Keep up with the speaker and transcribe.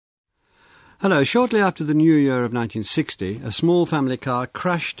Hello. Shortly after the new year of 1960, a small family car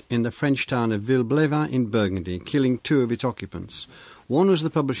crashed in the French town of Villeblevin in Burgundy, killing two of its occupants. One was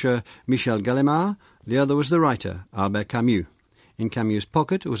the publisher Michel Gallimard, the other was the writer Albert Camus. In Camus'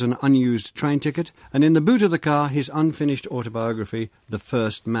 pocket was an unused train ticket, and in the boot of the car his unfinished autobiography, The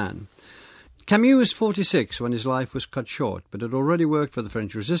First Man. Camus was 46 when his life was cut short, but had already worked for the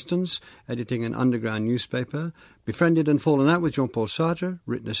French resistance, editing an underground newspaper, befriended and fallen out with Jean-Paul Sartre,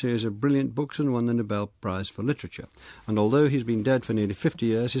 written a series of brilliant books and won the Nobel Prize for Literature. And although he's been dead for nearly 50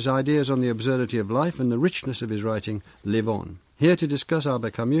 years, his ideas on the absurdity of life and the richness of his writing live on. Here to discuss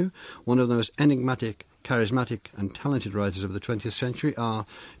Albert Camus, one of the most enigmatic, charismatic and talented writers of the 20th century, are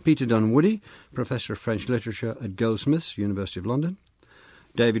Peter Dunwoody, Professor of French Literature at Goldsmiths, University of London,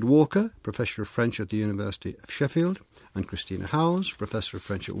 David Walker, Professor of French at the University of Sheffield, and Christina Howells, Professor of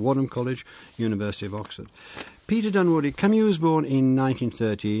French at Wadham College, University of Oxford. Peter Dunwoody, Camus was born in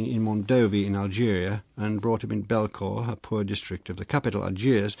 1913 in Mondovi in Algeria and brought up in Belcourt, a poor district of the capital,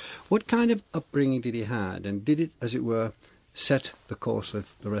 Algiers. What kind of upbringing did he have, and did it, as it were, set the course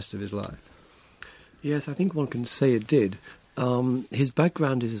of the rest of his life? Yes, I think one can say it did. His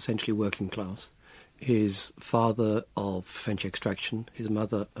background is essentially working class. His father of French extraction, his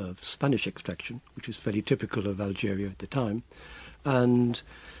mother of Spanish extraction, which was fairly typical of Algeria at the time. And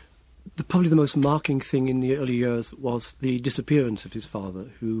probably the most marking thing in the early years was the disappearance of his father,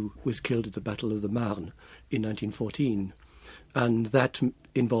 who was killed at the Battle of the Marne in 1914. And that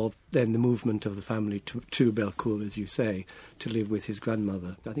involved then the movement of the family to Belcourt, as you say, to live with his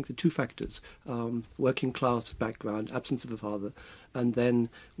grandmother. I think the two factors, working class background, absence of a father, and then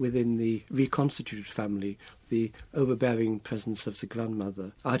within the reconstituted family, the overbearing presence of the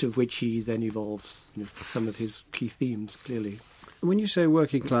grandmother, out of which he then evolves some of his key themes, clearly. When you say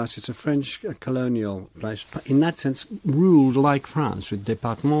working class, it's a French colonial place, in that sense ruled like France, with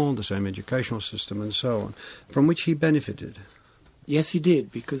départements, the same educational system and so on, from which he benefited. Yes, he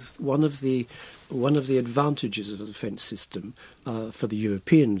did, because one of the advantages of the French system for the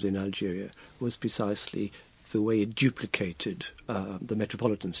Europeans in Algeria was precisely the way it duplicated the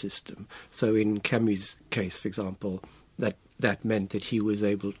metropolitan system. So in Camus' case, for example, that meant that he was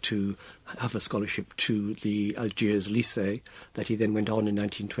able to have a scholarship to the Algiers Lycée, that he then went on in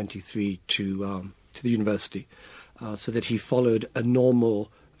 1923 to the university, so that he followed a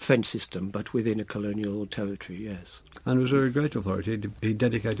normal French system, but within a colonial territory, yes. And was very grateful for it. He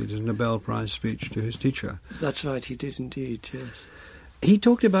dedicated his Nobel Prize speech to his teacher. That's right, he did indeed, yes. He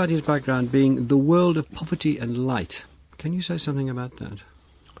talked about his background being the world of poverty and light. Can you say something about that?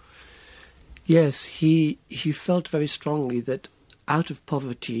 Yes, he felt very strongly that out of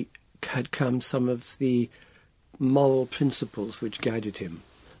poverty had come some of the moral principles which guided him.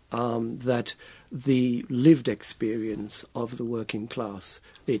 That the lived experience of the working class,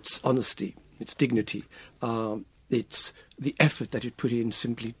 its honesty, its dignity, it's the effort that it put in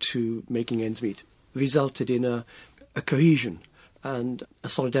simply to making ends meet, resulted in a cohesion and a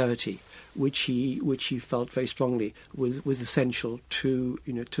solidarity which he felt very strongly was essential to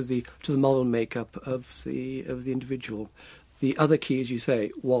the moral makeup of the individual. The other key, as you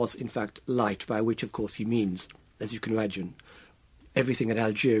say, was in fact light, by which of course he means, as you can imagine, everything that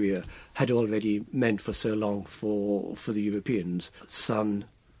Algeria had already meant for so long for the Europeans: sun,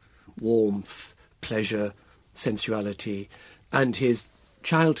 warmth, pleasure, sensuality. And his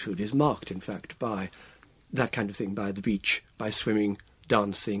childhood is marked, in fact, by that kind of thing, by the beach, by swimming,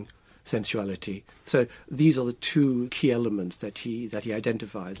 dancing, sensuality. So these are the two key elements that he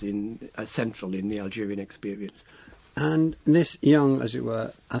identifies as central in the Algerian experience. And this young, as it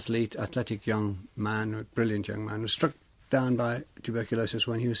were, athletic young man, brilliant young man, was struck down by tuberculosis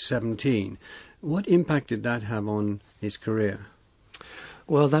when he was 17. What impact did that have on his career?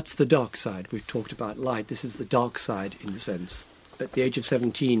 Well, that's the dark side. We've talked about light. This is the dark side, in a sense. At the age of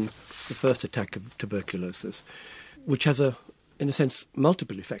 17, the first attack of tuberculosis, which has in a sense,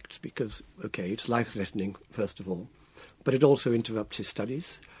 multiple effects, because, okay, it's life-threatening, first of all, but it also interrupts his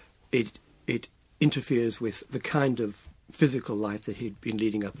studies. It interferes with the kind of physical life that he'd been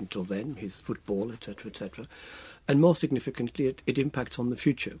leading up until then, his football, etc., etc. And more significantly, it impacts on the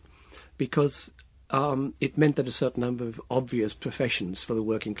future, because it meant that a certain number of obvious professions for the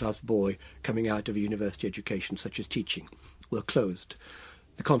working-class boy coming out of a university education, such as teaching, were closed.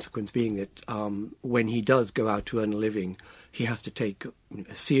 The consequence being that when he does go out to earn a living, he has to take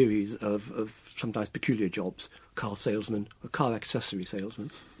a series of sometimes peculiar jobs: car salesman, a car accessory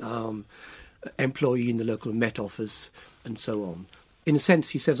salesman, employee in the local Met office, and so on. In a sense,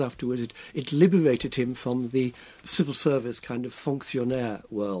 he says afterwards, it liberated him from the civil service kind of fonctionnaire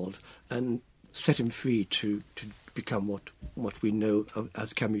world and set him free to become what we know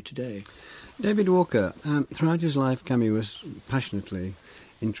as Camus today. David Walker, throughout his life, Camus was passionately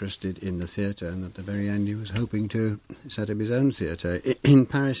interested in the theatre, and at the very end he was hoping to set up his own theatre, in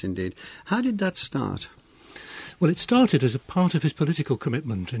Paris indeed. How did that start? Well, it started as a part of his political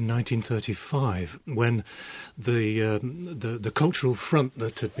commitment in 1935, when the cultural front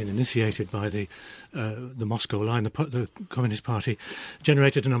that had been initiated by the Moscow line, the Communist Party,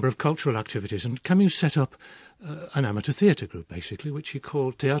 generated a number of cultural activities, and Camus set up an amateur theatre group, basically, which he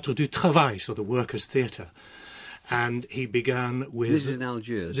called Théâtre du Travail, so the workers' theatre. And he began with... This is in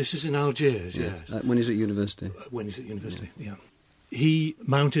Algiers? This is in Algiers, yeah. Yes. When he's at university? When he's at university, yeah. He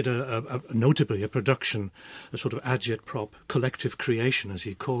mounted notably a production, a sort of agitprop collective creation, as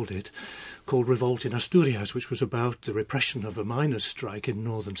he called it, called Revolt in Asturias, which was about the repression of a miners' strike in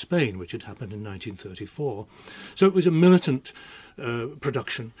northern Spain, which had happened in 1934. So it was a militant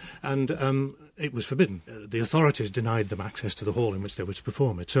production, and it was forbidden. The authorities denied them access to the hall in which they were to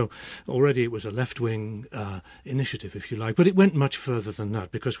perform it. So already it was a left-wing initiative, if you like. But it went much further than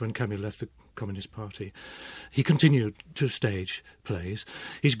that, because when Camus left the Communist Party, he continued to stage plays.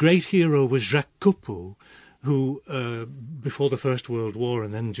 His great hero was Jacques Copeau, who, before the First World War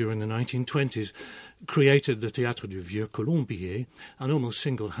and then during the 1920s, created the Théâtre du Vieux Colombier and almost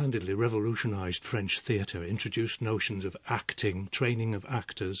single-handedly revolutionised French theatre, introduced notions of acting, training of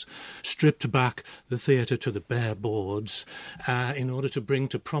actors, stripped back the theatre to the bare boards in order to bring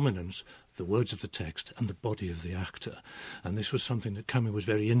to prominence the words of the text and the body of the actor. And this was something that Camus was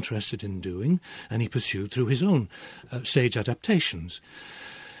very interested in doing, and he pursued through his own stage adaptations.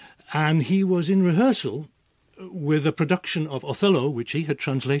 And he was in rehearsal with a production of Othello, which he had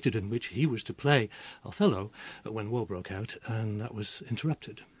translated, in which he was to play Othello, when war broke out, and that was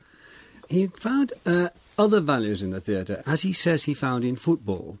interrupted. He found other values in the theatre, as he says he found in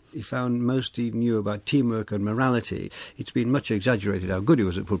football. He found most he knew about teamwork and morality. It's been much exaggerated how good he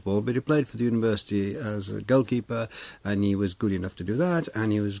was at football, but he played for the university as a goalkeeper, and he was good enough to do that,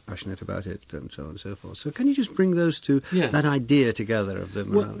 and he was passionate about it, and so on and so forth. So can you just bring those two, that idea together of the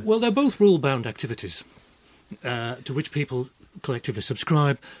morality? Well, they're both rule-bound activities to which people collectively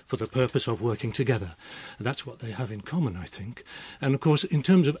subscribe for the purpose of working together. And that's what they have in common, I think. And, of course, in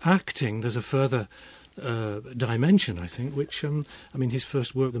terms of acting, there's a further dimension, I think, which, his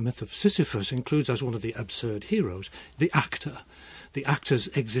first work, The Myth of Sisyphus, includes as one of the absurd heroes, the actor. The actor's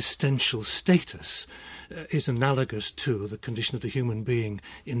existential status is analogous to the condition of the human being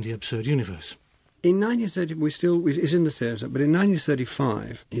in the absurd universe. In 1930, he's in the theatre, but in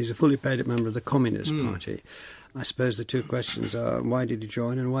 1935, he's a fully paid-up member of the Communist Party. I suppose the two questions are, why did he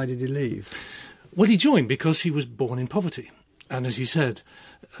join and why did he leave? Well, he joined because he was born in poverty. And as he said,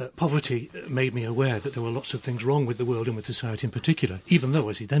 poverty made me aware that there were lots of things wrong with the world and with society in particular, even though,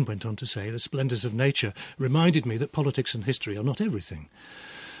 as he then went on to say, the splendours of nature reminded me that politics and history are not everything.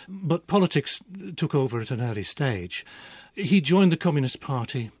 But politics took over at an early stage. He joined the Communist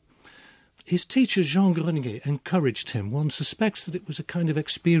Party. His teacher, Jean Grenier, encouraged him. One suspects that it was a kind of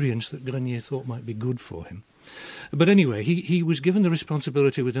experience that Grenier thought might be good for him. But anyway, he was given the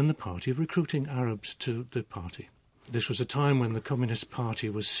responsibility within the party of recruiting Arabs to the party. This was a time when the Communist Party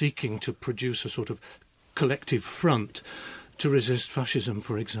was seeking to produce a sort of collective front to resist fascism,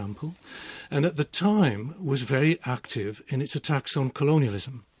 for example, and at the time was very active in its attacks on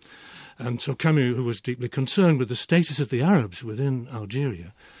colonialism. And so Camus, who was deeply concerned with the status of the Arabs within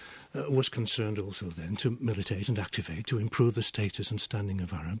Algeria, was concerned also then to militate and activate to improve the status and standing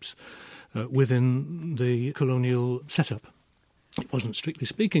of Arabs within the colonial setup. It wasn't strictly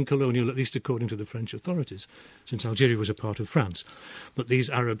speaking colonial, at least according to the French authorities, since Algeria was a part of France. But these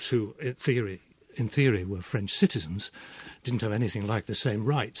Arabs who, in theory, were French citizens, didn't have anything like the same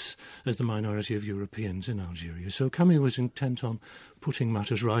rights as the minority of Europeans in Algeria. So Camus was intent on putting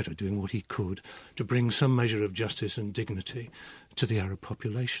matters right, or doing what he could to bring some measure of justice and dignity to the Arab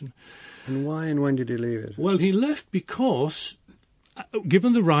population. And why and when did he leave it? Well, he left because,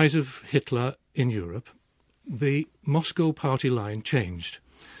 given the rise of Hitler in Europe, the Moscow party line changed.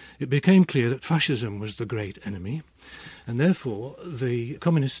 It became clear that fascism was the great enemy, and therefore the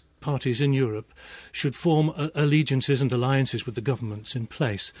communist parties in Europe should form allegiances and alliances with the governments in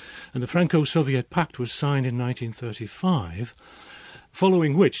place. And the Franco-Soviet Pact was signed in 1935,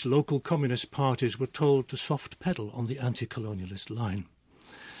 following which local communist parties were told to soft pedal on the anti-colonialist line.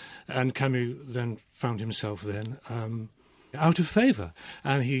 And Camus then found himself out of favour,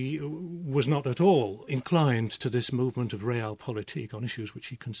 and he was not at all inclined to this movement of realpolitik on issues which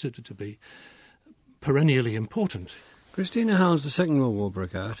he considered to be perennially important. Christina Howell's, the Second World War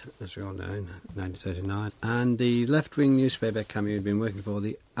broke out, as we all know, in 1939, and the left-wing newspaper Camus had been working for,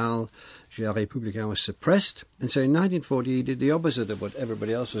 the Alger Républicain, was suppressed, and so in 1940 he did the opposite of what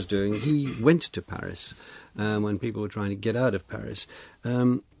everybody else was doing. He went to Paris when people were trying to get out of Paris.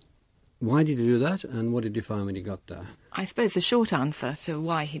 Why did he do that, and what did he find when he got there? I suppose the short answer to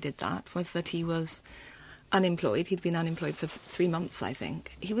why he did that was that he was unemployed. He'd been unemployed for 3 months, I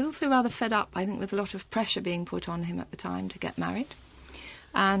think. He was also rather fed up, I think, with a lot of pressure being put on him at the time to get married.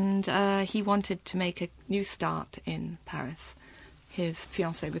 And he wanted to make a new start in Paris. His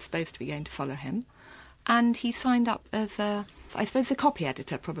fiancée was supposed to be going to follow him. And he signed up as a copy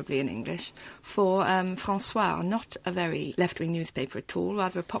editor, probably in English, for François, not a very left-wing newspaper at all,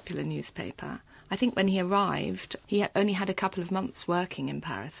 rather a popular newspaper. I think when he arrived, he only had a couple of months working in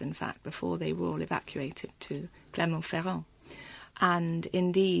Paris, in fact, before they were all evacuated to Clermont-Ferrand. And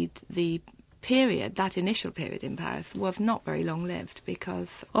indeed, that initial period in Paris was not very long-lived,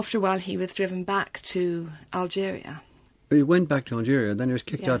 because after a while he was driven back to Algeria. He went back to Algeria, then he was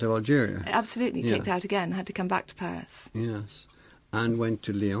kicked out of Algeria. Absolutely, kicked out again, had to come back to Paris. Yes, and went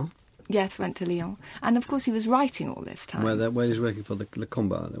to Lyon. Yes, went to Lyon. And of course he was writing all this time. Where he's working for the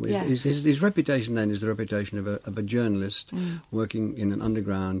Combat. Yes. His reputation then is the reputation of a journalist working in an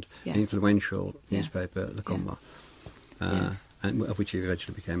underground, influential newspaper, Le Combat, and of which he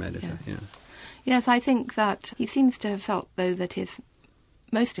eventually became editor. Yes. Yes, I think that he seems to have felt, though, that his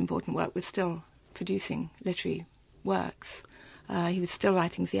most important work was still producing literary works. He was still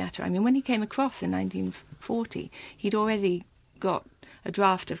writing theatre. I mean, when he came across in 1940, he'd already got a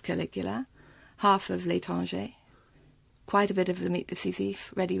draft of Caligula, half of L'Étranger, quite a bit of Le Myth of Sisyphus,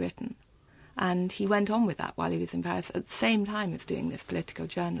 ready written. And he went on with that while he was in Paris, at the same time as doing this political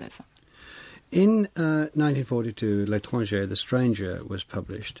journalism. In 1942, L'Étranger, The Stranger, was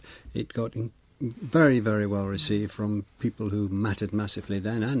published. It got very, very well received from people who mattered massively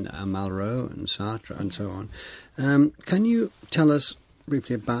then, and Malraux and Sartre and so on. Can you tell us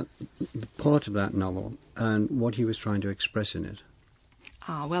briefly about the plot of that novel and what he was trying to express in it?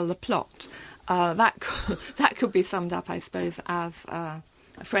 Well, the plot. That could be summed up, I suppose, as a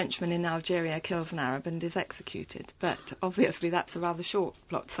Frenchman in Algeria kills an Arab and is executed. But obviously that's a rather short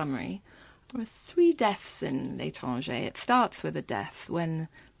plot summary. There are 3 deaths in L'Étranger. It starts with a death when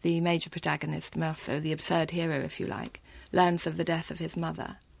the major protagonist, Meursault, the absurd hero, if you like, learns of the death of his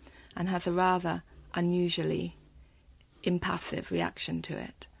mother and has a rather unusually impassive reaction to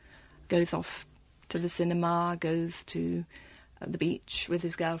it. Goes off to the cinema, goes to the beach with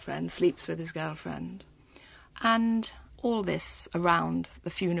his girlfriend, sleeps with his girlfriend. And all this around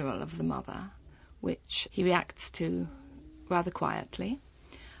the funeral of the mother, which he reacts to rather quietly.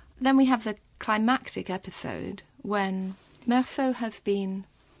 Then we have the climactic episode when Meursault has been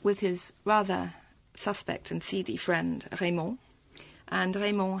with his rather suspect and seedy friend Raymond, and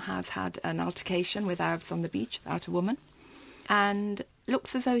Raymond has had an altercation with Arabs on the beach about a woman, and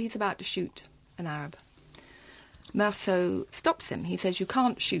looks as though he's about to shoot an Arab. Meursault stops him. He says, "You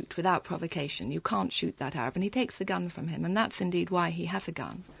can't shoot without provocation. You can't shoot that Arab." And he takes the gun from him, and that's indeed why he has a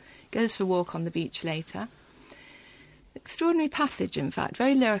gun. Goes for a walk on the beach later. Extraordinary passage, in fact,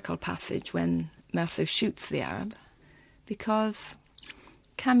 very lyrical passage when Meursault shoots the Arab, because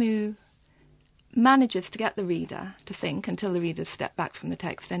Camus manages to get the reader to think, until the readers step back from the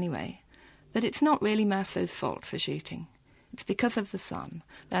text anyway, that it's not really Meursault's fault for shooting. It's because of the sun.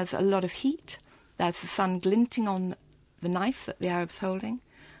 There's a lot of heat. There's the sun glinting on the knife that the Arab's holding.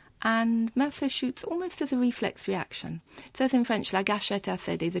 And Meursault shoots almost as a reflex reaction. It says in French, la gâchette a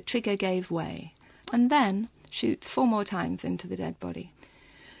cédé, the trigger gave way. And then shoots 4 more times into the dead body.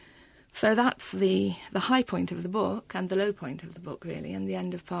 So that's the high point of the book, and the low point of the book, really, and the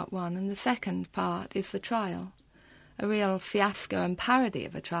end of part 1. And the second part is the trial, a real fiasco and parody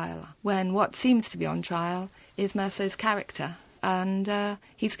of a trial, when what seems to be on trial is Meursault's character, and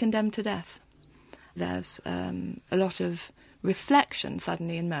he's condemned to death. There's a lot of reflection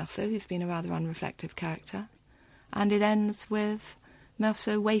suddenly in Meursault, who's been a rather unreflective character, and it ends with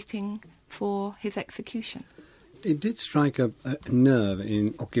Meursault waiting for his execution. It did strike a nerve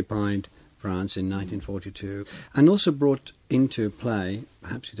in occupied France in 1942, and also brought into play,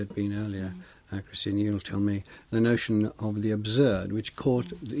 perhaps it had been earlier, Christine, you'll tell me, the notion of the absurd, which caught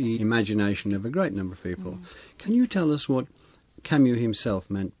the imagination of a great number of people. Can you tell us what Camus himself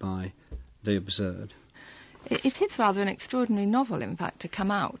meant by the absurd? It is rather an extraordinary novel, in fact, to come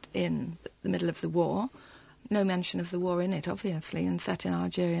out in the middle of the war. No mention of the war in it, obviously, and set in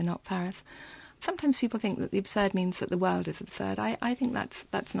Algeria, not Paris. Sometimes people think that the absurd means that the world is absurd. I think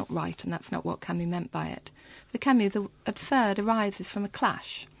that's not right, and that's not what Camus meant by it. For Camus, the absurd arises from a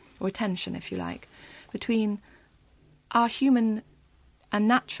clash, or a tension, if you like, between our human and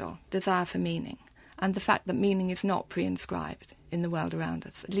natural desire for meaning, and the fact that meaning is not pre-inscribed in the world around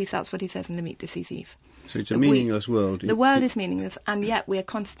us. At least that's what he says in the Myth of Sisyphus. So it's a meaningless world. The world is meaningless, and yet we are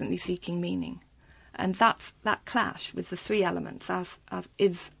constantly seeking meaning. And that clash with the three elements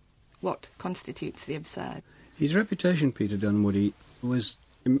is what constitutes the absurd. His reputation, Peter Dunwoody, was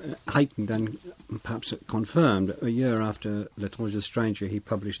heightened and perhaps confirmed. A year after L'Étranger the Stranger, he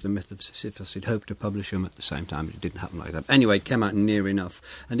published The Myth of Sisyphus. He'd hoped to publish him at the same time, but it didn't happen like that. Anyway, it came out near enough,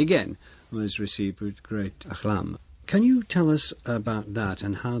 and again was received with great acclaim. Can you tell us about that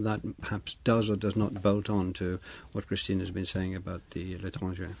and how that perhaps does or does not bolt on to what Christine has been saying about the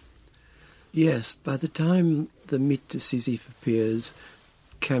L'Étranger? Yes, by the time the Myth of Sisyphus appears,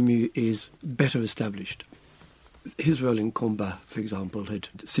 Camus is better established. His role in Combat, for example, had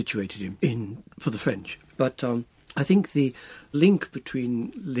situated him for the French. But I think the link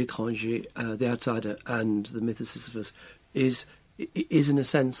between L'Étranger, The Outsider, and the Myth of Sisyphus is in a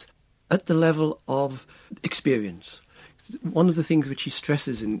sense at the level of experience. One of the things which he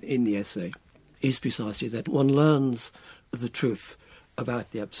stresses in the essay is precisely that one learns the truth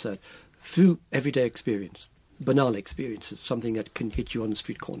about the absurd through everyday experience, banal experience, something that can hit you on the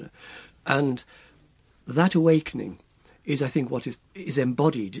street corner. And that awakening is, I think, what is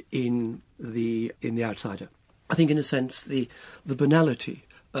embodied in the Outsider. I think, in a sense, the banality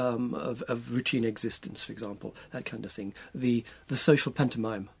of routine existence, for example, that kind of thing, the social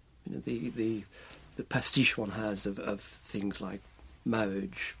pantomime, the pastiche one has of things like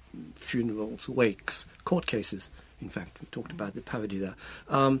marriage, funerals, wakes, court cases. In fact, we talked about the parody there.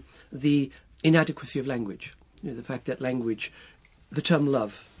 The inadequacy of language, the fact that language, the term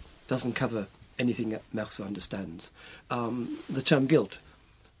love, doesn't cover anything that Merceau understands. The term guilt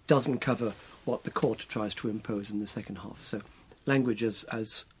doesn't cover what the court tries to impose in the second half. So language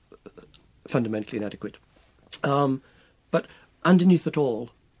as fundamentally inadequate. But underneath it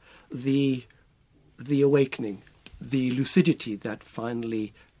all, the awakening, the lucidity that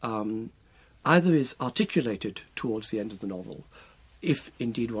finally either is articulated towards the end of the novel, if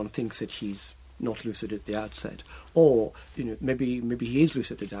indeed one thinks that he's not lucid at the outset, or maybe he is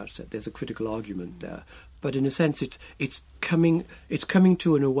lucid at the outset. There's a critical argument there, but in a sense, it's coming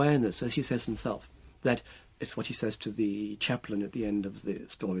to an awareness, as he says himself, that it's what he says to the chaplain at the end of the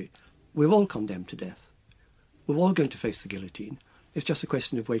story. We're all condemned to death. We're all going to face the guillotine. It's just a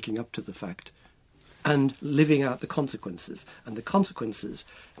question of waking up to the fact and living out the consequences. And the consequences,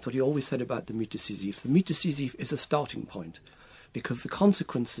 that's what he always said about the Myth of Sisyphus. The Myth of Sisyphus is a starting point, because the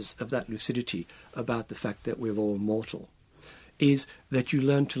consequences of that lucidity about the fact that we're all mortal is that you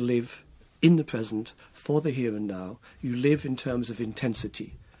learn to live in the present, for the here and now. You live in terms of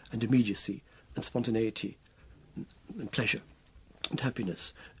intensity and immediacy and spontaneity and pleasure and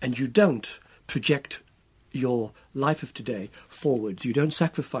happiness. And you don't project your life of today forwards. You don't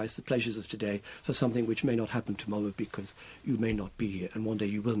sacrifice the pleasures of today for something which may not happen tomorrow, because you may not be here, and one day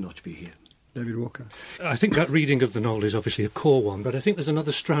you will not be here. David Walker. I think that reading of the novel is obviously a core one, but I think there's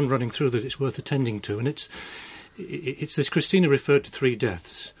another strand running through that it's worth attending to, and it's this Christina referred to three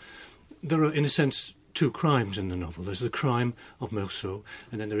deaths. There are, in a sense, two crimes in the novel. There's the crime of Merceau,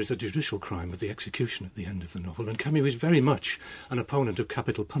 and then there is the judicial crime of the execution at the end of the novel. And Camus is very much an opponent of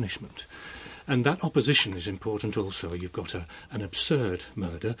capital punishment. And that opposition is important also. You've got an absurd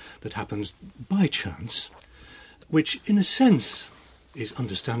murder that happens by chance, which, in a sense, is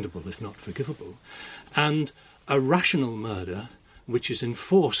understandable, if not forgivable, and a rational murder which is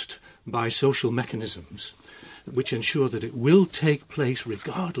enforced by social mechanisms which ensure that it will take place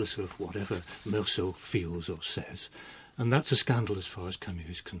regardless of whatever Merceau feels or says. And that's a scandal as far as Camus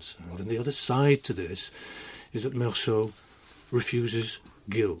is concerned. And the other side to this is that Merceau refuses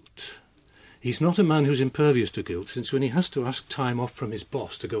guilt. He's not a man who's impervious to guilt, since when he has to ask time off from his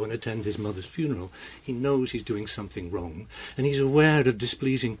boss to go and attend his mother's funeral, he knows he's doing something wrong, and he's aware of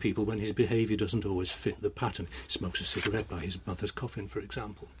displeasing people when his behaviour doesn't always fit the pattern. He smokes a cigarette by his mother's coffin, for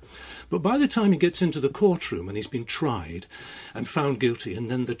example. But by the time he gets into the courtroom and he's been tried and found guilty,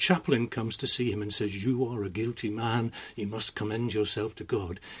 and then the chaplain comes to see him and says, "You are a guilty man, you must commend yourself to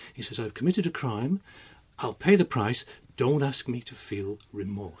God," he says, "I've committed a crime, I'll pay the price. Don't ask me to feel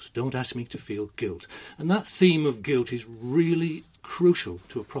remorse. Don't ask me to feel guilt." And that theme of guilt is really crucial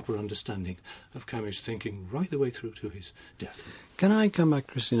to a proper understanding of Camus' thinking right the way through to his death. Can I come back,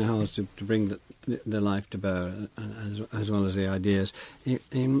 Christina Howells, to bring the life to bear as well as the ideas?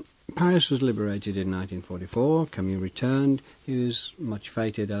 Paris was liberated in 1944. Camus returned. He was much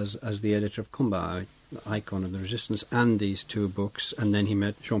feted as the editor of Combat, the icon of the resistance, and these two books. And then he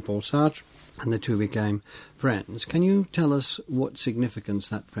met Jean-Paul Sartre, and the two became friends. Can you tell us what significance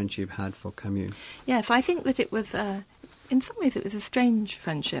that friendship had for Camus? Yes, I think that it was in some ways it was a strange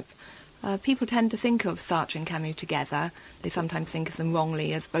friendship. People tend to think of Sartre and Camus together. They sometimes think of them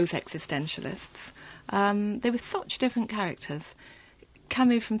wrongly as both existentialists. They were such different characters.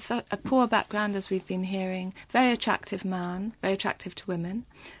 Camus, from a poor background, as we've been hearing, very attractive man, very attractive to women.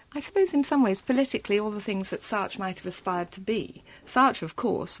 I suppose in some ways, politically, all the things that Sartre might have aspired to be. Sartre, of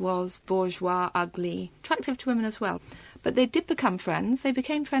course, was bourgeois, ugly, attractive to women as well. But they did become friends. They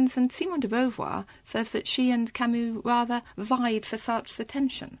became friends, and Simone de Beauvoir says that she and Camus rather vied for Sartre's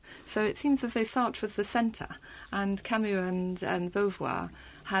attention. So it seems as though Sartre was the centre, and Camus and Beauvoir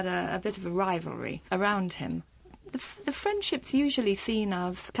had a bit of a rivalry around him. The friendship's usually seen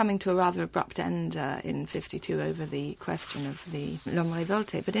as coming to a rather abrupt end in 52 over the question of the L'Homme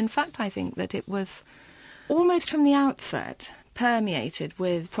Révolté, but in fact I think that it was almost from the outset permeated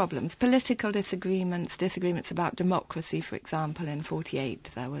with problems, political disagreements about democracy, for example. In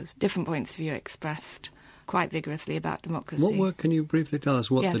 48 there was different points of view expressed quite vigorously about democracy. Can you briefly tell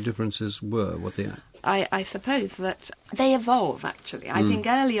us what Yes. the differences were? I suppose that they evolve, actually. I think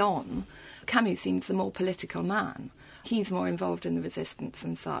early on, Camus seems the more political man. He's more involved in the resistance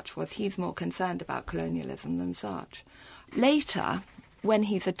than Sartre was. He's more concerned about colonialism than Sartre. Later, when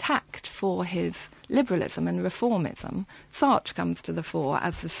he's attacked for his liberalism and reformism, Sartre comes to the fore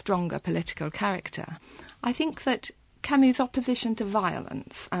as the stronger political character. I think that Camus' opposition to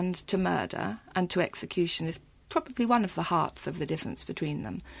violence and to murder and to execution is probably one of the hearts of the difference between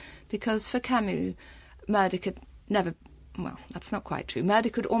them, because for Camus, murder could never... Well, that's not quite true. Murder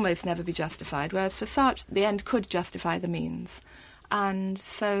could almost never be justified, whereas for Sartre, the end could justify the means. And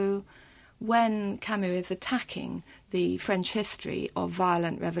so when Camus is attacking the French history of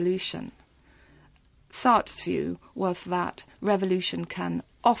violent revolution, Sartre's view was that revolution can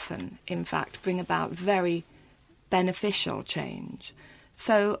often, in fact, bring about very beneficial change.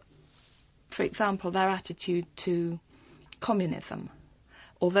 So, for example, their attitude to communism.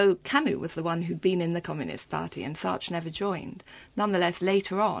 Although Camus was the one who'd been in the Communist Party and Sartre never joined, nonetheless,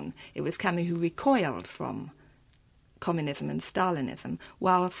 later on, it was Camus who recoiled from communism and Stalinism,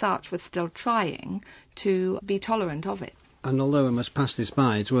 while Sartre was still trying to be tolerant of it. And although we must pass this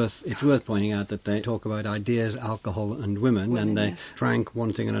by, it's worth pointing out that they talk about ideas, alcohol and women and they drank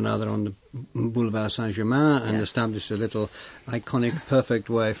one thing and another on the Boulevard Saint-Germain and established a little iconic, perfect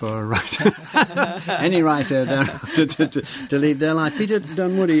way for a writer, any writer, to lead their life. Peter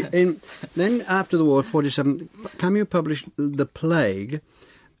Dunwoody, then after the war, 47, Camus published The Plague,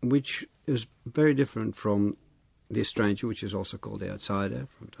 which is very different from The Stranger, which is also called The Outsider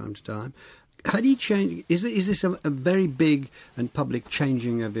from time to time. Had he changed? Is this a very big and public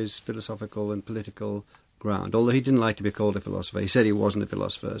changing of his philosophical and political ground? Although he didn't like to be called a philosopher. He said he wasn't a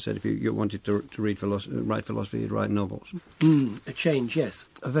writer. He said if you wanted to write philosophy, you'd write novels. A change, yes.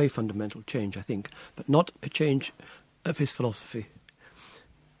 A very fundamental change, I think. But not a change of his philosophy.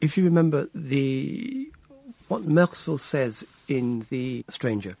 If you remember what Meursault says in The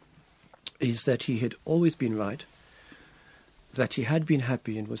Stranger is that he had always been right, that he had been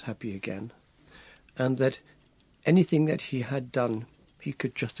happy and was happy again, and that anything that he had done, he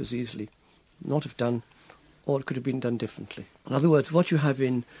could just as easily not have done, or it could have been done differently. In other words, what you have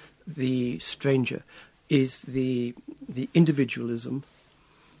in The Stranger is the individualism,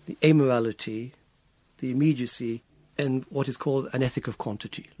 the amorality, the immediacy, and what is called an ethic of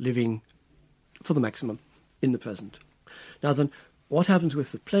quantity, living for the maximum in the present. Now then, what happens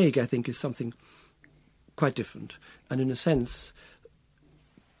with The Plague, I think, is something quite different. And in a sense,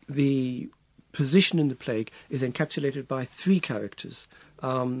 the position in The Plague is encapsulated by three characters,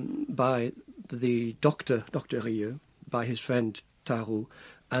 by the Dr. Rieu, by his friend Tarou,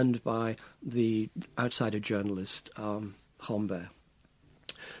 and by the outsider journalist Rambert.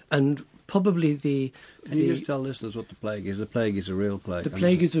 And probably Can you just tell listeners what The Plague is? The Plague is a real plague. The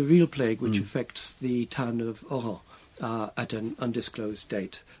Plague is a real plague which affects the town of Oran at an undisclosed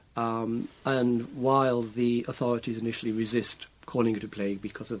date. And while the authorities initially resist calling it a plague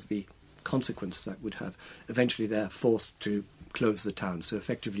because of the consequences that would have, eventually they're forced to close the town. So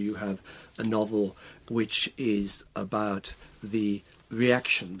effectively you have a novel which is about the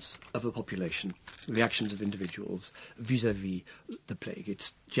reactions of a population, reactions of individuals vis-à-vis the plague.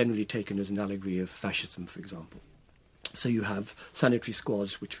 It's generally taken as an allegory of fascism, for example. So you have sanitary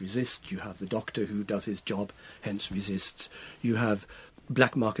squads which resist, you have the doctor who does his job, hence resists, you have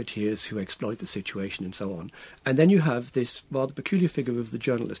black marketeers who exploit the situation and so on. And then you have this rather peculiar figure of the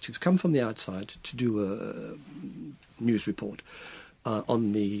journalist who's come from the outside to do a news report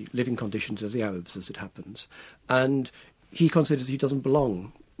on the living conditions of the Arabs, as it happens. And he considers he doesn't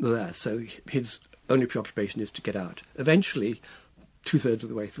belong there, so his only preoccupation is to get out. Eventually, 2/3 of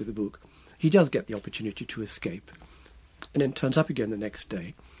the way through the book, he does get the opportunity to escape. and then turns up again the next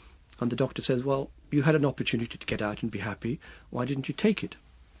day. And the doctor says, well, you had an opportunity to get out and be happy. Why didn't you take it?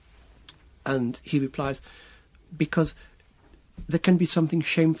 And he replies, because there can be something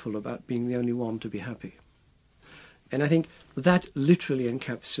shameful about being the only one to be happy. And I think that literally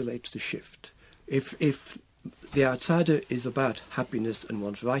encapsulates the shift. If the outsider is about happiness and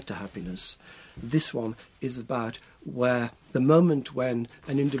one's right to happiness, this one is about where the moment when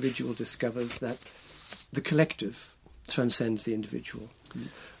an individual discovers that the collective transcends the individual,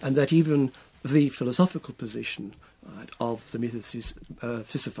 and that even the philosophical position of the myth of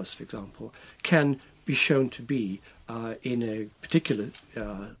Sisyphus, for example, can be shown to be, in a particular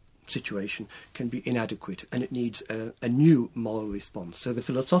situation, can be inadequate, and it needs a new moral response. So the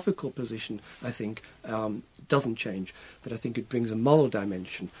philosophical position, I think, doesn't change, but I think it brings a moral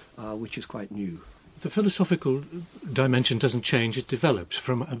dimension which is quite new. The philosophical dimension doesn't change, it develops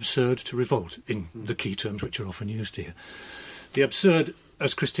from absurd to revolt, in the key terms which are often used here. The absurd,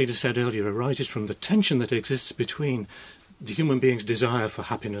 as Christina said earlier, arises from the tension that exists between the human being's desire for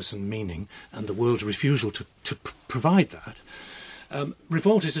happiness and meaning and the world's refusal to provide that.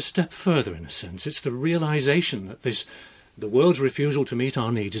 Revolt is a step further, in a sense. It's the realization that the world's refusal to meet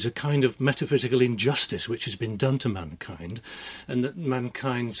our needs is a kind of metaphysical injustice which has been done to mankind, and that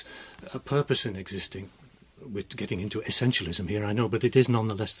mankind's purpose in existing, we're getting into essentialism here, I know, but it is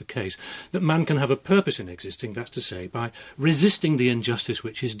nonetheless the case, that man can have a purpose in existing, that's to say, by resisting the injustice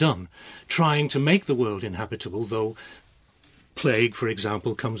which is done, trying to make the world inhabitable, though plague, for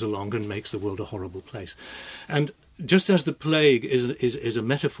example, comes along and makes the world a horrible place. And just as the plague is a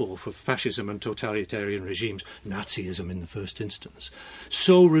metaphor for fascism and totalitarian regimes, Nazism in the first instance,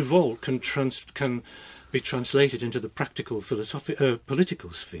 so revolt can be translated into the practical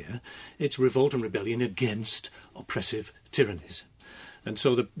political sphere. It's revolt and rebellion against oppressive tyrannies. And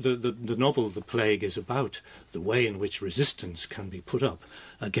so the novel, The Plague, is about the way in which resistance can be put up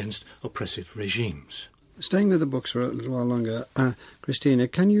against oppressive regimes. Staying with the books for a little while longer, Christina,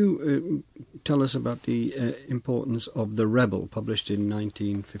 can you tell us about the importance of The Rebel, published in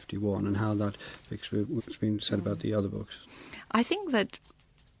 1951, and how that fits with what's been said about the other books? I think that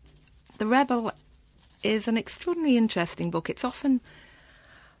The Rebel is an extraordinarily interesting book. It's often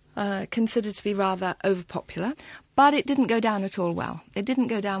considered to be rather overpopular, but it didn't go down at all well. It didn't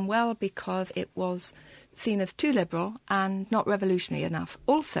go down well because it was seen as too liberal and not revolutionary enough.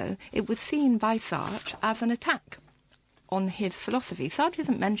 Also, it was seen by Sartre as an attack on his philosophy. Sartre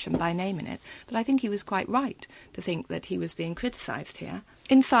isn't mentioned by name in it, but I think he was quite right to think that he was being criticised here.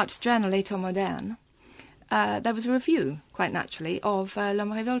 In Sartre's journal, L'État Moderne, there was a review, quite naturally, of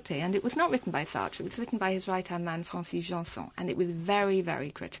L'Homme Révolté, and it was not written by Sartre. It was written by his right-hand man, Francis Janson, and it was very,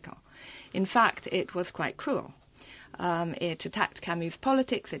 very critical. In fact, it was quite cruel. It attacked Camus'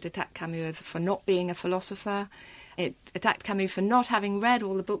 politics, it attacked Camus for not being a philosopher, it attacked Camus for not having read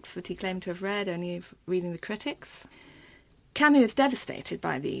all the books that he claimed to have read, only reading the critics. Camus is devastated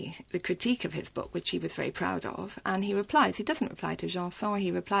by the critique of his book, which he was very proud of, and he replies. He doesn't reply to Janson,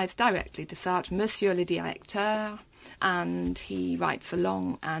 he replies directly to Sartre, Monsieur le Directeur, and he writes a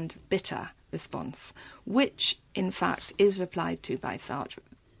long and bitter response, which, in fact, is replied to by Sartre,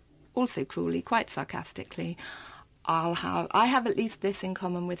 also cruelly, quite sarcastically. I have at least this in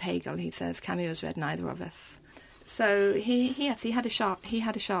common with Hegel, he says. Camus has read neither of us. So he had a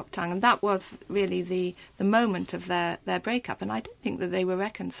sharp tongue, and that was really the moment of their breakup. And I don't think that they were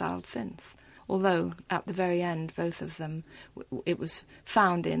reconciled since. Although at the very end, both of them, it was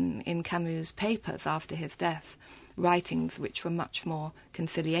found in Camus' papers after his death, writings which were much more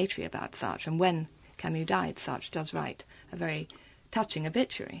conciliatory about Sartre. And when Camus died, Sartre does write a very touching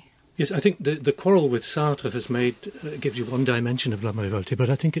obituary. Yes, I think the quarrel with Sartre has gives you one dimension of L'Homme Révolté,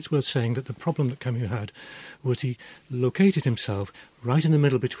 but I think it's worth saying that the problem that Camus had was he located himself right in the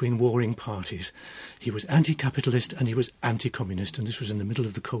middle between warring parties. He was anti-capitalist and he was anti-communist, and this was in the middle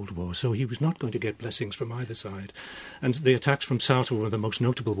of the Cold War, so he was not going to get blessings from either side. And the attacks from Sartre were the most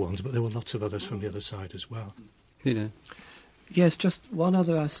notable ones, but there were lots of others from the other side as well. Peter? Yes, just one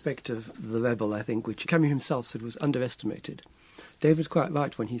other aspect of The Rebel, I think, which Camus himself said was underestimated. David's quite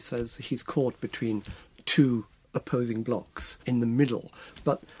right when he says he's caught between two opposing blocks in the middle,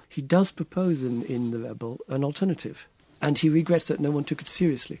 but he does propose in The Rebel an alternative, and he regrets that no one took it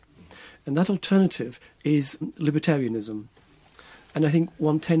seriously. And that alternative is libertarianism. And I think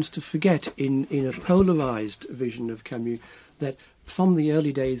one tends to forget in a polarised vision of Camus that from the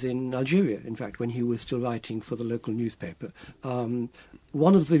early days in Algeria, in fact, when he was still writing for the local newspaper,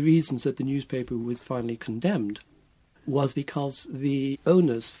 one of the reasons that the newspaper was finally condemned was because the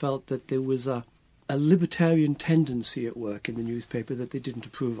owners felt that there was a a libertarian tendency at work in the newspaper that they didn't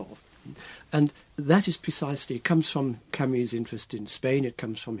approve of. And that is precisely, it comes from Camus' interest in Spain, it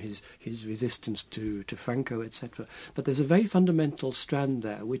comes from his resistance to Franco, etc. But there's a very fundamental strand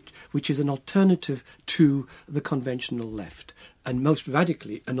there, which is an alternative to the conventional left, and most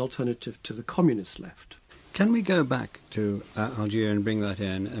radically an alternative to the communist left. Can we go back to Algeria and bring that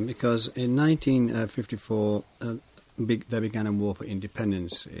in? Because in 1954, there began a war for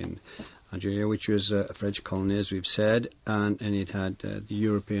independence in Algeria, which was a French colony, as we've said, and it had the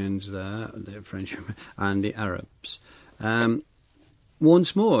Europeans there, the French and the Arabs.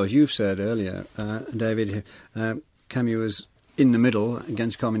 Once more, as you've said earlier, David, Camus was in the middle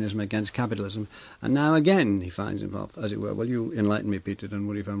against communism, against capitalism, and now again he finds himself, as it were. Well, you enlighten me, Peter, and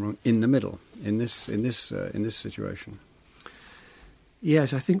what if I'm wrong? In the middle, in this situation.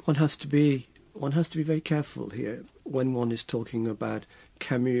 Yes, I think one has to be very careful here when one is talking about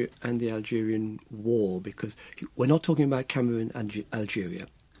Camus and the Algerian War, because we're not talking about Camus and Algeria.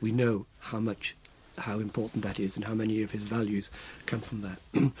 We know how important that is and how many of his values come from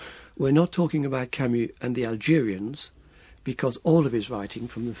that. We're not talking about Camus and the Algerians, because all of his writing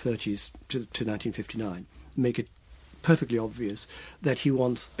from the 30s to 1959 make it perfectly obvious that he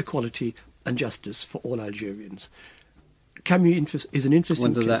wants equality and justice for all Algerians. Camus is an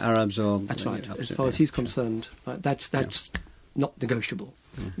interesting whether they're Arabs or... That's right. As far as he's concerned, that's not negotiable.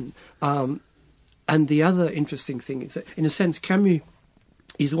 Yeah. And the other interesting thing is that, in a sense, Camus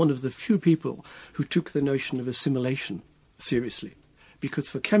is one of the few people who took the notion of assimilation seriously. Because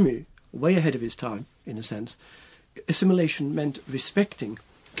for Camus, way ahead of his time, in a sense, assimilation meant respecting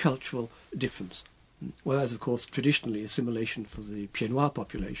cultural difference. Whereas, of course, traditionally, assimilation for the Pied Noir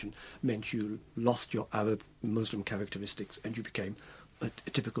population meant you lost your Arab Muslim characteristics and you became a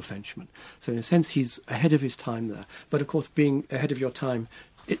typical Frenchman. So in a sense, he's ahead of his time there. But of course, being ahead of your time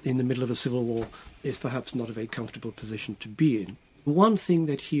in the middle of a civil war is perhaps not a very comfortable position to be in. One thing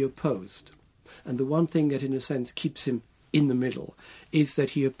that he opposed, and the one thing that in a sense keeps him in the middle, is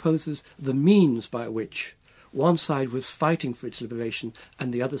that he opposes the means by which one side was fighting for its liberation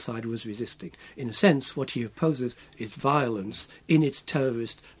and the other side was resisting. In a sense, what he opposes is violence in its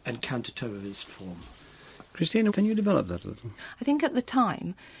terrorist and counter-terrorist form. Christina, can you develop that a little? I think at the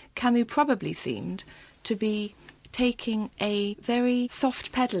time, Camus probably seemed to be taking a very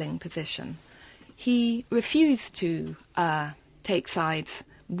soft-pedalling position. He refused to take sides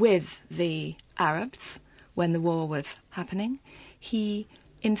with the Arabs when the war was happening. He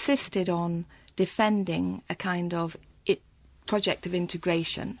insisted on defending a kind of project of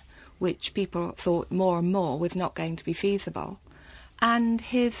integration, which people thought more and more was not going to be feasible. And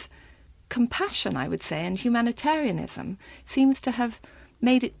his compassion, I would say, and humanitarianism seems to have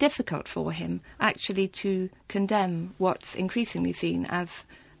made it difficult for him actually to condemn what's increasingly seen as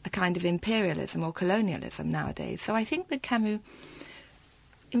a kind of imperialism or colonialism nowadays. So I think that Camus,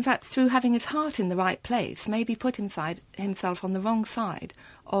 in fact, through having his heart in the right place, maybe put himself on the wrong side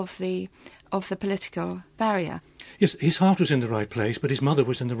of the political barrier. Yes, his heart was in the right place, but his mother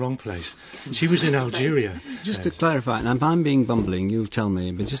was in the wrong place. She was in Algeria. Just to clarify, and if I'm being bumbling, you tell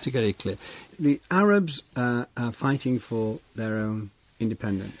me, but just to get it clear, the Arabs are fighting for their own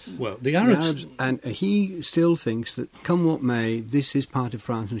independence. Well, the Arabs... And he still thinks that, come what may, this is part of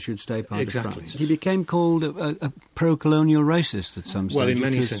France and should stay part of France. He became called a pro-colonial racist at some stage. Well, in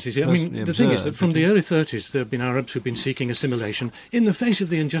many senses. I mean, the thing is that from the early 30s, there have been Arabs who've been seeking assimilation. In the face of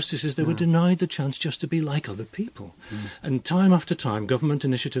the injustices, they were denied the chance just to be like other people. And time after time, government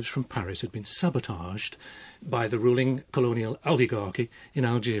initiatives from Paris had been sabotaged by the ruling colonial oligarchy in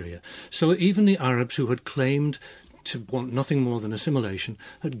Algeria. So even the Arabs who had claimed to want nothing more than assimilation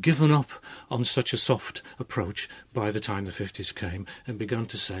had given up on such a soft approach by the time the 50s came and begun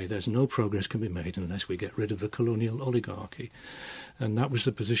to say there's no progress can be made unless we get rid of the colonial oligarchy. And that was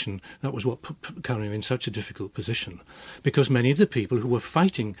the position, that was what put Camus in such a difficult position, because many of the people who were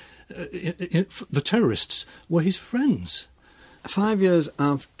fighting the terrorists were his friends. 5 years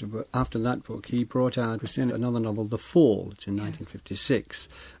after that book, he brought out another novel, The Fall. It's in 1956.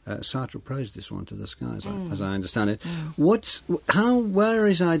 Sartre praised this one to the skies, as I understand it. Where are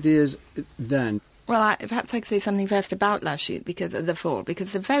his ideas then? Well, perhaps I could say something first about La Chute, because of The Fall, because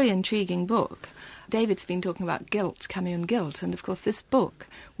it's a very intriguing book. David's been talking about guilt, Camus and guilt, and of course this book,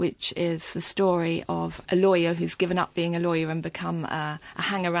 which is the story of a lawyer who's given up being a lawyer and become a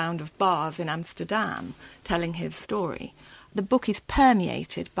hang-around of bars in Amsterdam, telling his story. The book is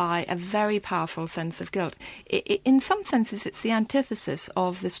permeated by a very powerful sense of guilt. In some senses, it's the antithesis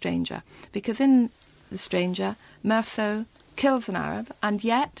of The Stranger, because in The Stranger, Meursault kills an Arab, and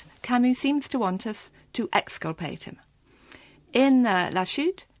yet Camus seems to want us to exculpate him. In La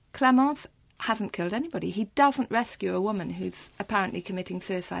Chute, Clémence hasn't killed anybody. He doesn't rescue a woman who's apparently committing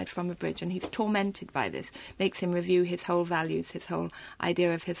suicide from a bridge, and he's tormented by this. Makes him review his whole values, his whole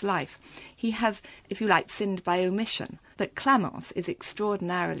idea of his life. He has, if you like, sinned by omission. But Clémence is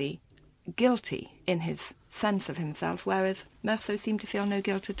extraordinarily guilty in his sense of himself, whereas Meursault seemed to feel no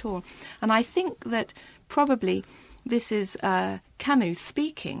guilt at all. And I think that probably this is Camus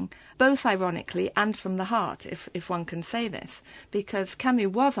speaking, both ironically and from the heart, if one can say this, because Camus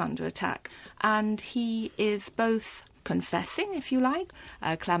was under attack, and he is both confessing, if you like,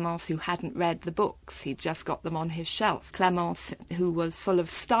 Clémence, who hadn't read the books, he'd just got them on his shelf, Clémence, who was full of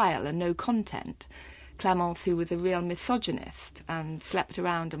style and no content, Clémence, who was a real misogynist and slept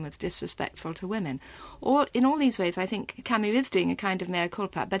around and was disrespectful to women. In all these ways, I think Camus is doing a kind of mea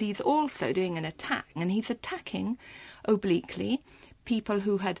culpa, but he's also doing an attack, and he's attacking obliquely people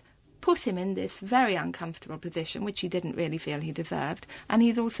who had put him in this very uncomfortable position, which he didn't really feel he deserved, and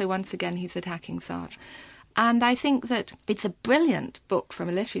he's also, once again, he's attacking Sartre. And I think that it's a brilliant book from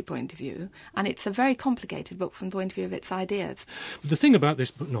a literary point of view, and it's a very complicated book from the point of view of its ideas. The thing about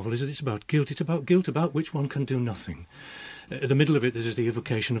this novel is that it's about guilt. It's about guilt about which one can do nothing. At the middle of it, there's the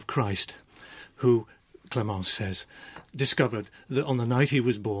evocation of Christ, who, Clémence says, discovered that on the night he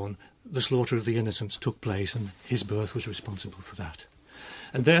was born, the slaughter of the innocents took place, and his birth was responsible for that.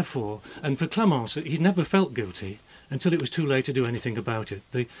 And therefore, and for Clémence, he never felt guilty until it was too late to do anything about it.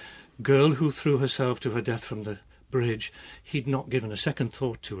 The girl who threw herself to her death from the bridge, he'd not given a second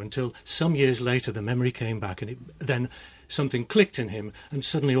thought to until some years later the memory came back, and then something clicked in him, and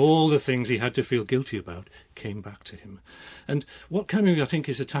suddenly all the things he had to feel guilty about came back to him. And what Camus, I think,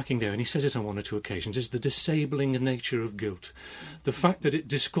 is attacking there, and he says it on one or two occasions, is the disabling nature of guilt. The fact that it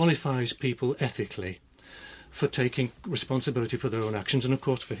disqualifies people ethically for taking responsibility for their own actions. And of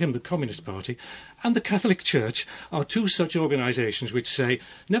course for him, the Communist Party and the Catholic Church are two such organisations which say,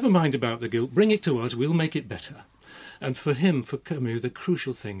 never mind about the guilt, bring it to us, we'll make it better. And for him, for Camus, the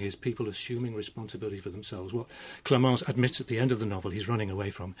crucial thing is people assuming responsibility for themselves. What Clémence admits at the end of the novel he's running away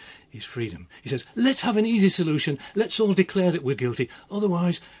from is freedom. He says, let's have an easy solution, let's all declare that we're guilty,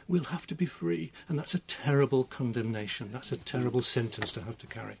 otherwise we'll have to be free. And that's a terrible condemnation, that's a terrible sentence to have to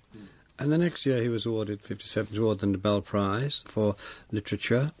carry. And the next year he was awarded, 57, the Nobel Prize for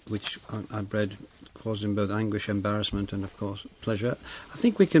literature, which I've read caused him both anguish, embarrassment and, of course, pleasure. I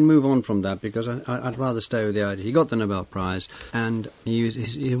think we can move on from that because I'd rather stay with the idea. He got the Nobel Prize, and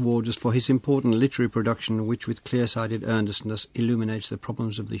his award was for his important literary production, which with clear-sighted earnestness illuminates the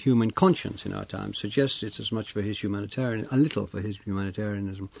problems of the human conscience in our time, suggests it's as much for his a little for his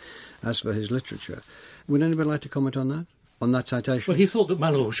humanitarianism as for his literature. Would anybody like to comment on that? On that citation? Well, he thought that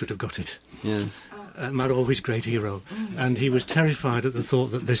Malraux should have got it. Yes. Malraux, his great hero. And he was terrified at the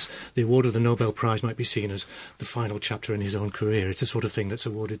thought that the award of the Nobel Prize might be seen as the final chapter in his own career. It's the sort of thing that's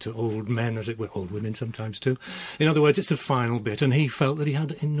awarded to old men, as it were, old women sometimes too. In other words, it's the final bit, and he felt that he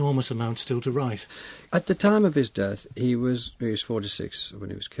had enormous amounts still to write. At the time of his death, he was 46 when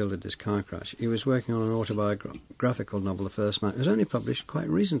he was killed in this car crash. He was working on an autobiographical novel, The First Man. It was only published quite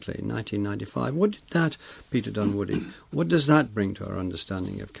recently, in 1995. What did that, Peter Dunwoody, what does that bring to our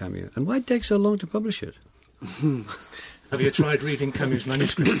understanding of Camus? And why take so long to publish it? Have you tried reading Camus'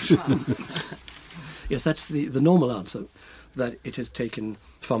 manuscripts? Yes, that's the normal answer, that it has taken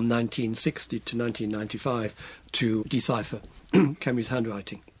from 1960 to 1995 to decipher Camus'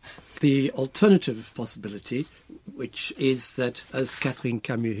 handwriting. The alternative possibility, which is that, as Catherine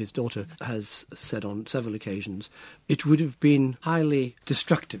Camus, his daughter, has said on several occasions, it would have been highly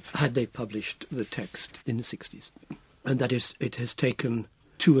destructive had they published the text in the 60s. And that is, it has taken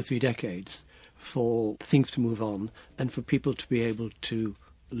 2 or 3 decades for things to move on and for people to be able to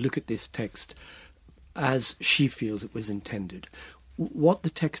look at this text as she feels it was intended. What the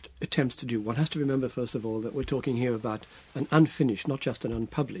text attempts to do, one has to remember, first of all, that we're talking here about an unfinished, not just an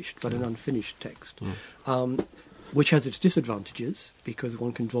unpublished, but an unfinished text, which has its disadvantages, because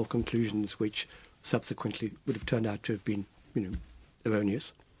one can draw conclusions which subsequently would have turned out to have been,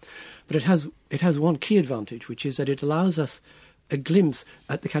 erroneous. But it has one key advantage, which is that it allows us a glimpse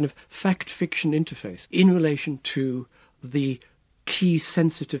at the kind of fact-fiction interface in relation to the key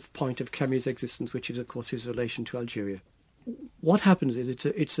sensitive point of Camus' existence, which is, of course, his relation to Algeria. What happens is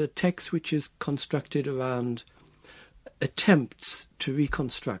it's a text which is constructed around attempts to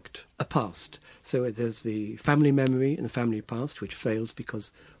reconstruct a past. So there's the family memory and the family past, which fails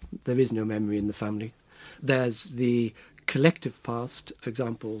because there is no memory in the family. There's the collective past, for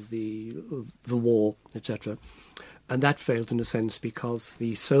example, the war, etc., and that fails in a sense because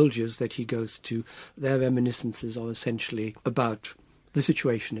the soldiers that he goes to, their reminiscences are essentially about the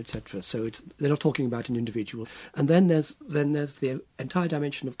situation, etc. So they're not talking about an individual. And then there's the entire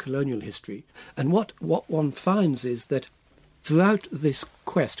dimension of colonial history. And what one finds is that throughout this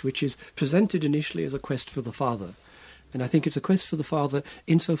quest, which is presented initially as a quest for the father, and I think it's a quest for the father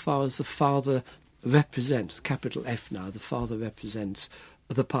insofar as the father represents, capital F now, the father represents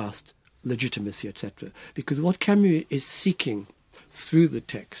the past, legitimacy, etc. Because what Camus is seeking through the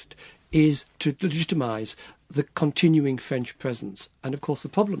text is to legitimize the continuing French presence. And of course the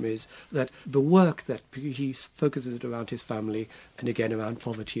problem is that the work that he focuses it around his family and again around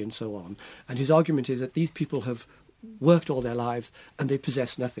poverty and so on. And his argument is that these people have worked all their lives and they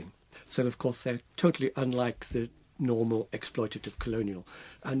possess nothing. So of course they're totally unlike the normal exploitative colonial.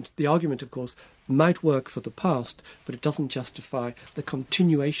 And the argument, of course, might work for the past, but it doesn't justify the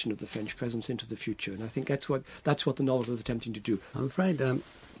continuation of the French presence into the future. And I think that's what the novel was attempting to do. I'm afraid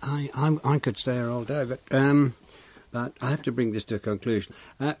I could stay here all day, but I have to bring this to a conclusion.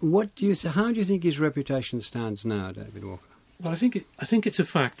 How do you think his reputation stands now, David Walker? Well, I think it's a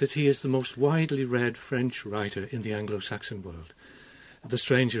fact that he is the most widely read French writer in the Anglo-Saxon world. The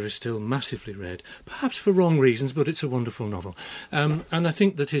Stranger is still massively read, perhaps for wrong reasons, but it's a wonderful novel. And I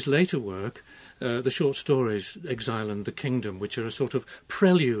think that his later work, the short stories, Exile and The Kingdom, which are a sort of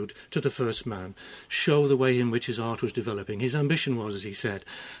prelude to The First Man, show the way in which his art was developing. His ambition was, as he said,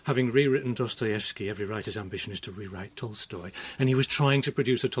 having rewritten Dostoevsky, every writer's ambition is to rewrite Tolstoy, and he was trying to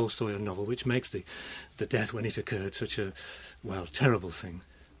produce a Tolstoy novel, which makes the death when it occurred such a, well, terrible thing.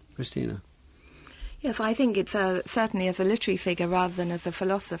 Christina? Yes, I think it's certainly as a literary figure rather than as a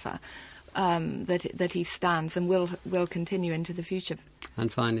philosopher that he stands and will continue into the future.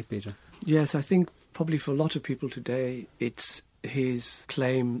 And finally, Peter? Yes, I think probably for a lot of people today it's his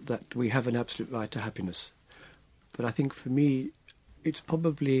claim that we have an absolute right to happiness. But I think for me it's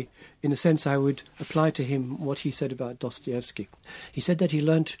probably, in a sense, I would apply to him what he said about Dostoevsky. He said that he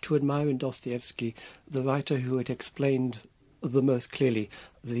learnt to admire in Dostoevsky the writer who had explained the most clearly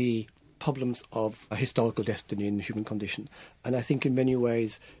the problems of a historical destiny in the human condition. And I think in many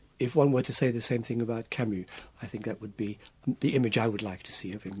ways, if one were to say the same thing about Camus, I think that would be the image I would like to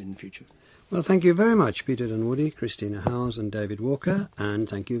see of him in the future. Well, thank you very much, Peter Dunwoody, Christina Howes and David Walker, and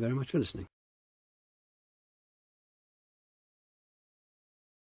thank you very much for listening.